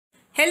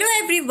Hello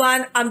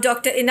everyone, I'm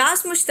Dr.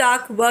 Enas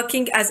Mushtaq,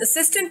 working as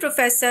Assistant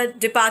Professor,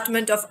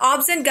 Department of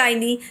Obs and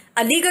Gynae,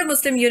 Aligarh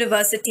Muslim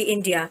University,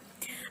 India.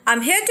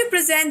 I'm here to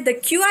present the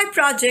QI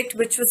project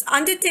which was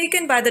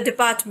undertaken by the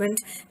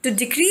department to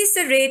decrease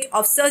the rate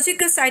of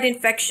surgical site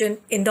infection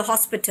in the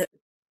hospital.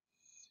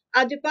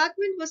 Our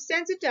department was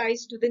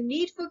sensitized to the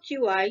need for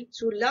QI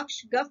through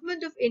Laksh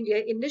Government of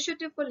India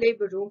Initiative for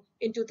Labour Room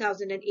in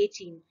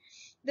 2018.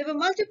 There were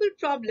multiple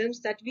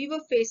problems that we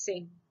were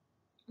facing.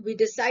 We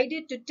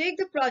decided to take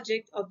the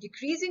project of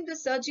decreasing the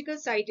surgical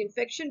site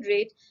infection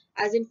rate,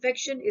 as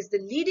infection is the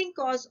leading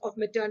cause of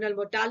maternal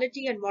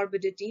mortality and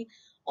morbidity,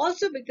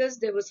 also because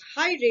there was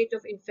high rate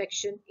of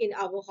infection in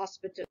our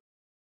hospital.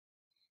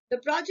 The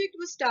project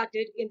was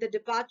started in the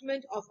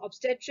Department of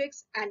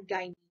Obstetrics and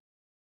Gynae.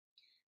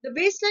 The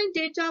baseline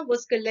data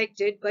was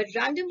collected by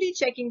randomly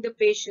checking the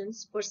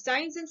patients for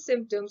signs and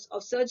symptoms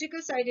of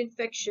surgical site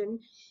infection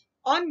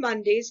on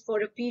Mondays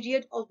for a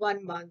period of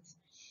 1 month.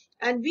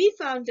 And we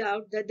found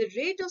out that the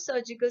rate of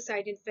surgical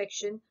site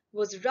infection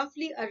was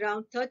roughly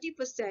around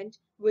 30%,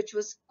 which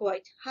was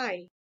quite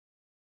high.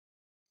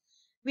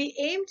 We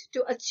aimed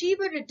to achieve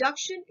a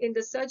reduction in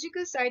the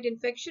surgical site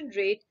infection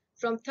rate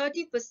from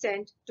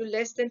 30% to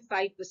less than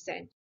 5%.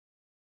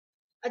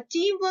 A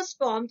team was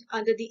formed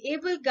under the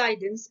able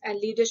guidance and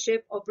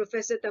leadership of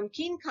Professor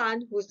Tamkin,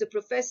 who is the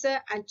professor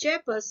and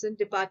chairperson,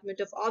 Department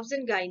of Obs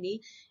and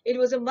Gynae. It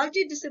was a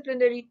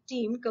multidisciplinary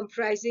team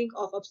comprising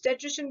of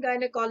obstetrician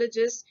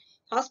gynecologists,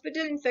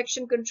 hospital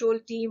infection control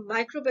team,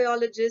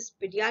 microbiologists,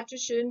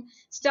 pediatrician,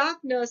 staff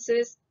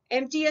nurses,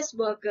 MTS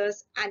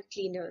workers, and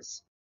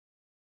cleaners.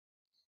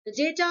 The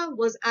data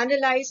was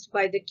analyzed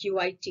by the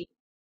QI team.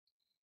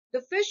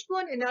 The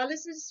fishbone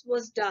analysis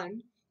was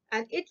done,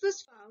 and it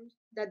was found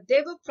that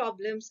there were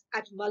problems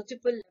at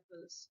multiple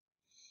levels.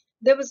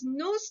 There was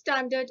no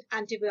standard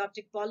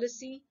antibiotic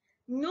policy,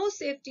 no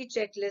safety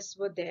checklists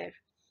were there.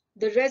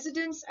 The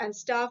residents and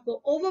staff were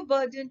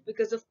overburdened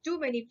because of too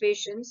many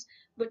patients,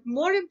 but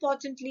more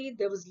importantly,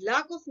 there was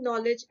lack of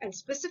knowledge and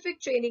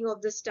specific training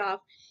of the staff,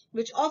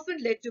 which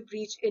often led to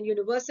breach in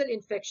universal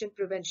infection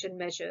prevention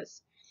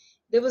measures.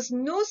 There was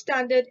no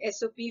standard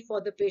SOP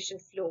for the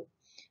patient flow.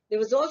 There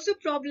was also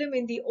a problem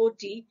in the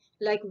OT,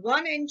 like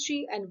one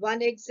entry and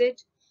one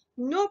exit,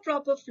 no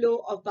proper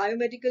flow of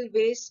biomedical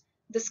waste.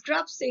 The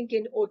scrub sink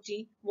in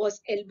OT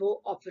was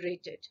elbow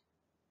operated.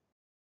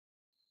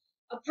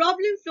 A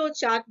problem flow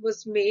chart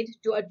was made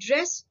to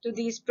address to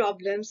these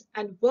problems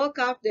and work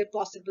out their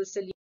possible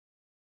solutions.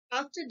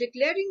 After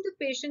declaring the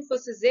patient for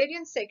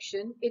cesarean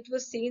section, it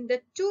was seen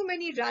that too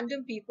many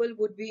random people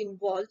would be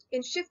involved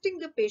in shifting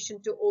the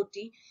patient to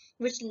OT,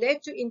 which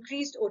led to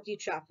increased OT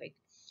traffic.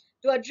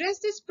 To address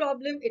this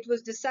problem, it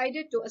was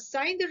decided to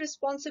assign the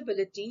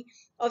responsibility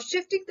of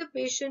shifting the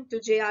patient to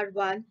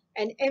JR1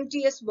 and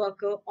MTS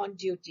worker on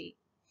duty.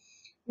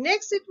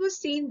 Next, it was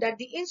seen that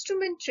the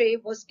instrument tray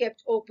was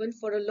kept open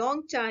for a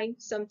long time,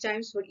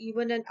 sometimes for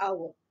even an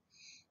hour.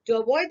 To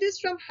avoid this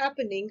from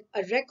happening,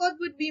 a record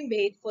would be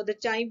made for the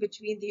time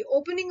between the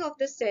opening of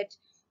the set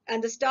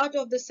and the start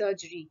of the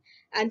surgery,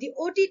 and the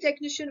OT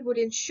technician would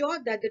ensure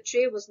that the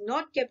tray was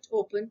not kept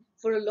open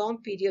for a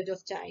long period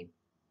of time.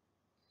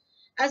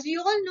 As we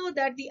all know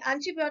that the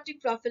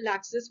antibiotic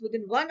prophylaxis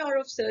within 1 hour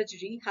of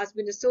surgery has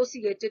been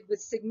associated with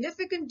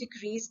significant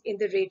decrease in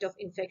the rate of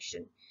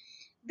infection.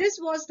 This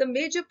was the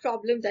major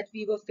problem that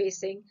we were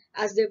facing,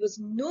 as there was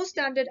no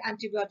standard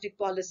antibiotic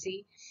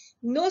policy,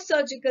 no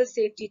surgical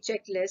safety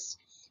checklist,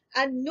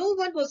 and no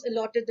one was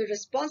allotted the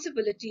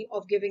responsibility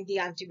of giving the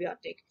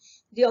antibiotic.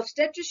 The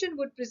obstetrician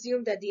would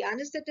presume that the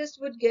anesthetist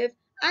would give,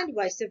 and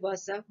vice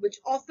versa, which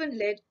often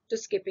led to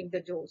skipping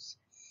the dose.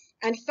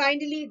 And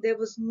finally, there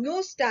was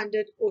no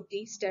standard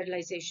OT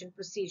sterilization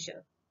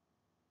procedure.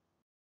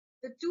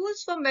 The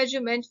tools for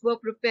measurement were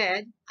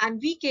prepared, and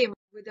we came up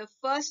with a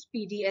first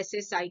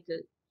PDSA cycle,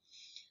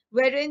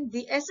 wherein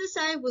the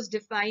SSI was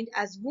defined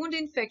as wound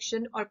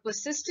infection or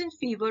persistent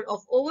fever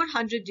of over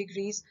 100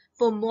 degrees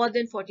for more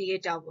than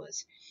 48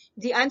 hours.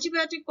 The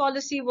antibiotic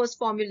policy was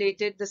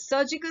formulated, the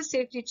surgical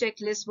safety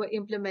checklists were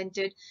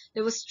implemented,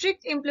 there was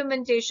strict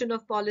implementation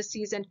of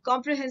policies and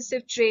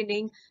comprehensive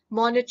training,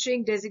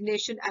 monitoring,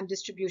 designation, and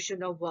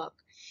distribution of work.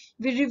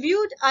 We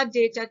reviewed our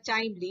data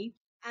timely,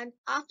 and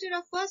after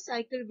our first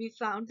cycle, we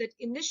found that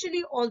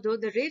initially, although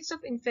the rates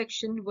of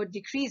infection were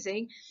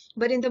decreasing,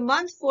 but in the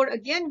month 4,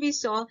 again, we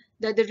saw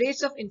that the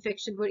rates of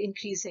infection were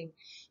increasing.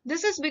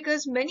 This is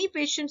because many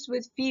patients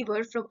with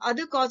fever from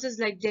other causes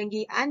like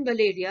dengue and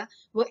malaria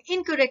were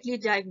incorrectly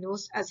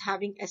diagnosed as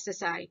having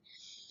SSI.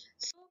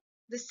 So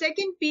the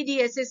second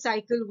PDSA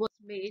cycle was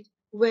made,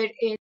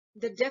 wherein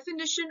the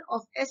definition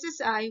of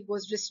SSI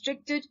was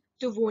restricted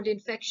to wound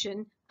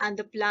infection, and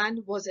the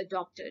plan was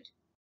adopted.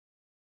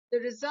 The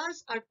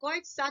results are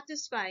quite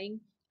satisfying,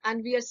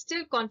 and we are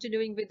still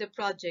continuing with the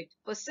project.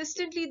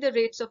 Persistently, the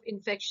rates of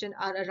infection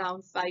are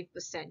around 5%.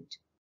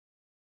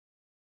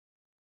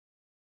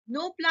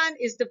 No plan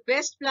is the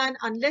best plan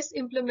unless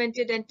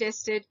implemented and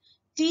tested.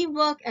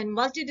 Teamwork and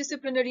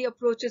multidisciplinary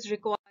approaches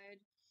required.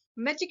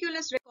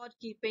 Meticulous record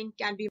keeping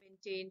can be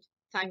maintained.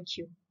 Thank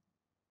you.